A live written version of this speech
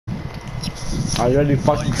Are you ready,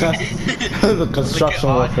 fucking cuss? The construction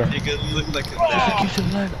worker. Look like a Keeps it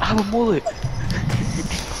alive. I have a mullet.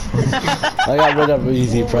 I got rid of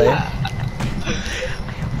easy prey.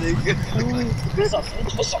 What's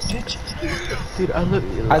up, bitch? Dude, I look.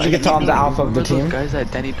 As you can tell, I'm the alpha of the Remember team. those guys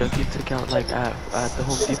that Danny Dunkey took out like at the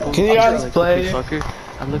Home Depot. Can you guys like, play? Fucker.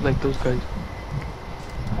 I look like those guys.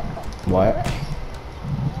 What?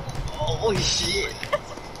 Oh shit.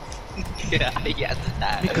 Yeah, yes,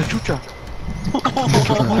 that. Mika Chucha.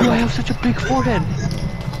 Why do I have such a big forehead?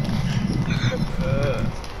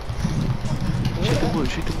 Shoot the mullet,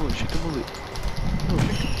 shoot the mullet, shoot the mullet.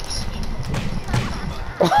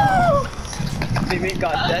 They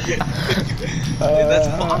got that. That's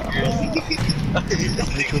bonkers.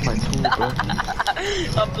 Make with my tool, bro.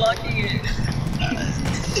 I'm blocking it.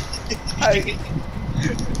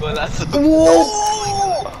 Well, that's a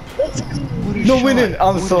Whoa! Let's go. What a No shot. winning.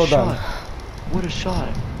 I'm What a so shot. done. What a shot.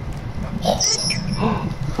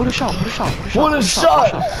 What a shot, what a shot, what a shot. What a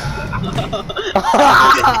shot!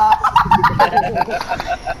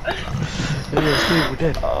 Yeah, Steve, we're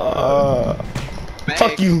dead.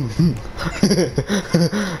 Fuck you.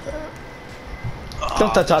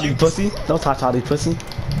 Don't touch Audie, pussy. Don't touch Audie, pussy.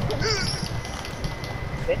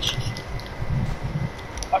 Bitch.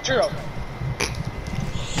 Arturo.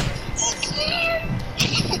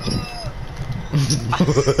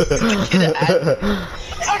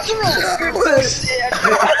 Arturo!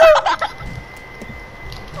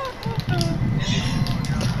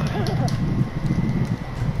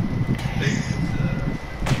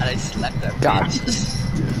 And I slapped that God. bitch.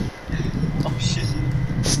 Oh shit.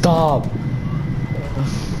 Stop.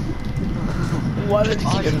 What is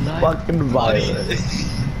fucking violent?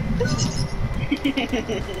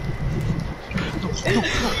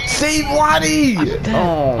 Save Waddy!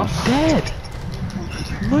 I'm dead.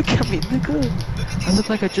 Look at me, nigga. I look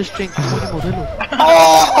like I just drank 20 Modelo.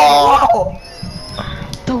 Oh!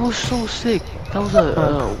 That was so sick. That was a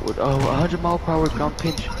 100-mile-per-hour ground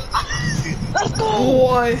pinch.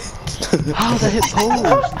 What? How that hit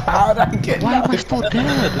post? How'd I get Why am I still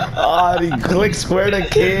dead? Audie, click square to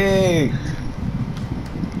king.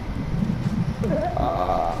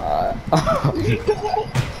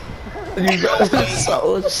 You guys are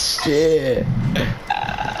so shit.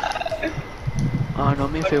 Oh no,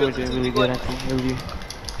 me and Faye were doing really good, I think, earlier.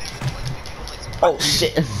 Oh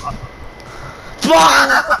shit.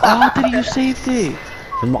 Oh, did you saved it?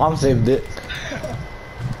 Your mom saved it.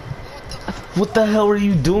 What the hell are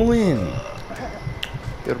you doing?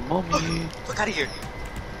 Your mommy. Look out of here.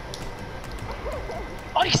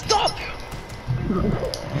 Audie, stop!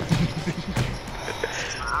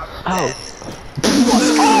 Ow.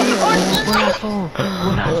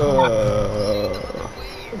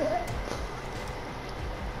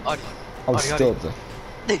 Audie. I'm Audie, still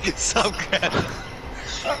Audie. Stop grabbing.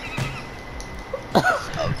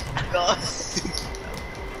 Oh god.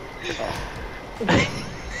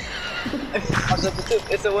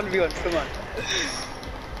 It's a 1v1, come on.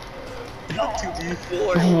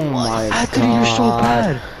 2v4. Oh my god. Anthony, you're so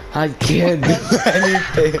bad. I can't do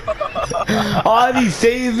anything. Audie,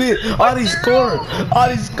 save it. Audie, score.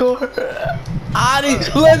 Audie, score. Audie,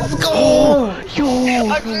 let's go. Yo, no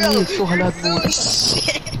way, so halad mo.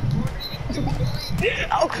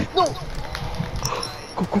 Oh, no!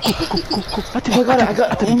 Go. I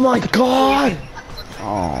got it. Oh my god.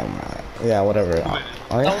 Oh my. Yeah, whatever.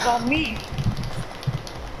 Oh, That yeah? was on me!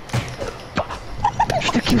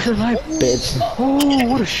 Still keeps it alive. Bitch. Oh,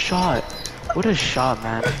 what a shot. What a shot,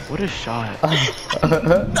 man. What a shot.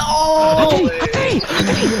 No!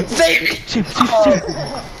 Save.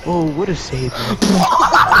 Oh, what a save, man.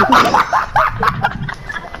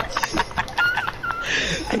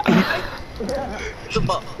 The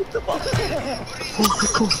ball. Oh,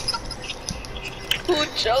 cool. Who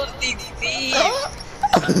chose DDD?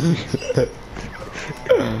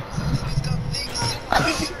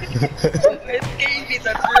 This game is a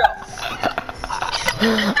drill.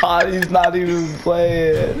 Audie's not even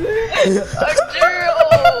playing. A drill!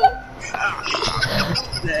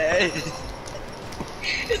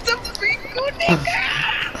 It's a freako nigga!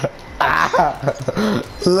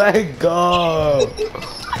 Let go.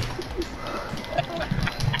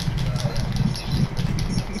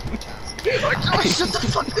 Oh, shut the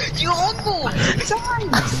fuck! You almost! Sorry!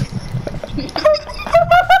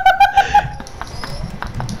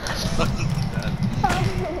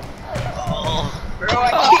 Oh, bro, I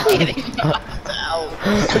keep getting Ow.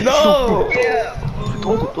 No. Yeah!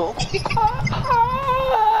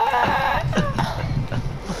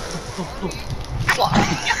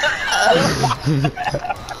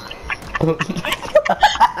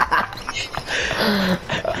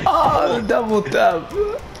 Oh, double tap.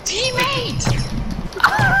 Teammate!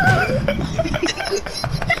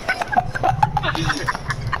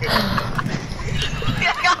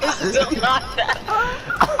 I'm still not that.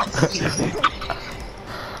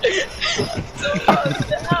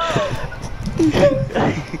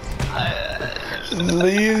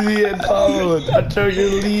 Leave me alone. I told you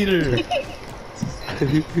leader.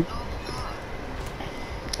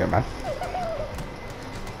 Okay, man.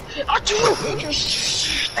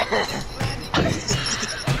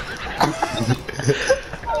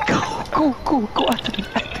 Go after the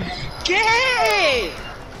Get!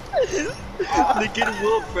 Look at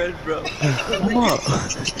Wilfred, bro. Come on.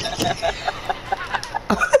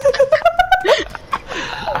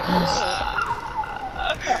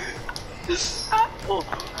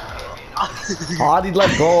 Adi,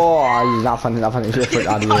 let go. Oh, he's not funny, not funny. You should have put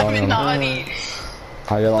Adi I'm on him. naughty.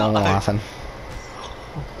 Adi on laughing.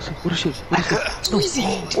 What is it? What is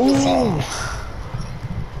it? Easy. Oh!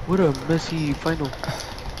 What a messy final.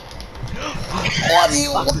 Adi,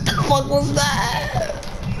 what the fuck was that?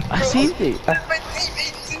 I seen it. My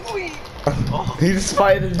teammate doing? He's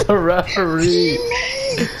fighting the referee.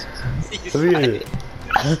 He's Come here.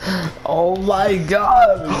 Oh my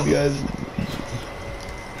god, you guys.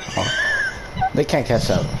 Oh. They can't catch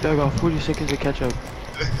up. I got 40 seconds to catch up.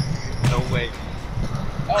 no way.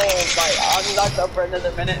 Oh my, I'm locked up for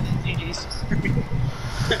another minute. GG's.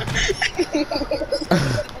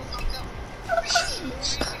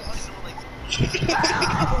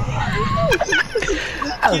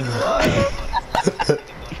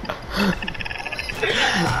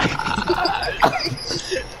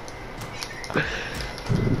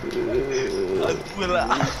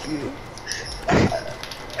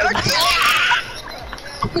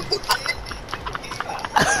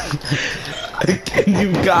 Can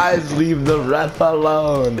you guys leave the ref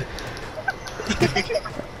alone?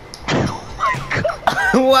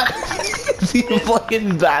 What? Is he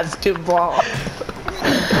playing basketball?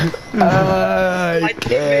 I My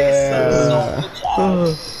teammates can't.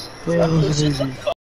 so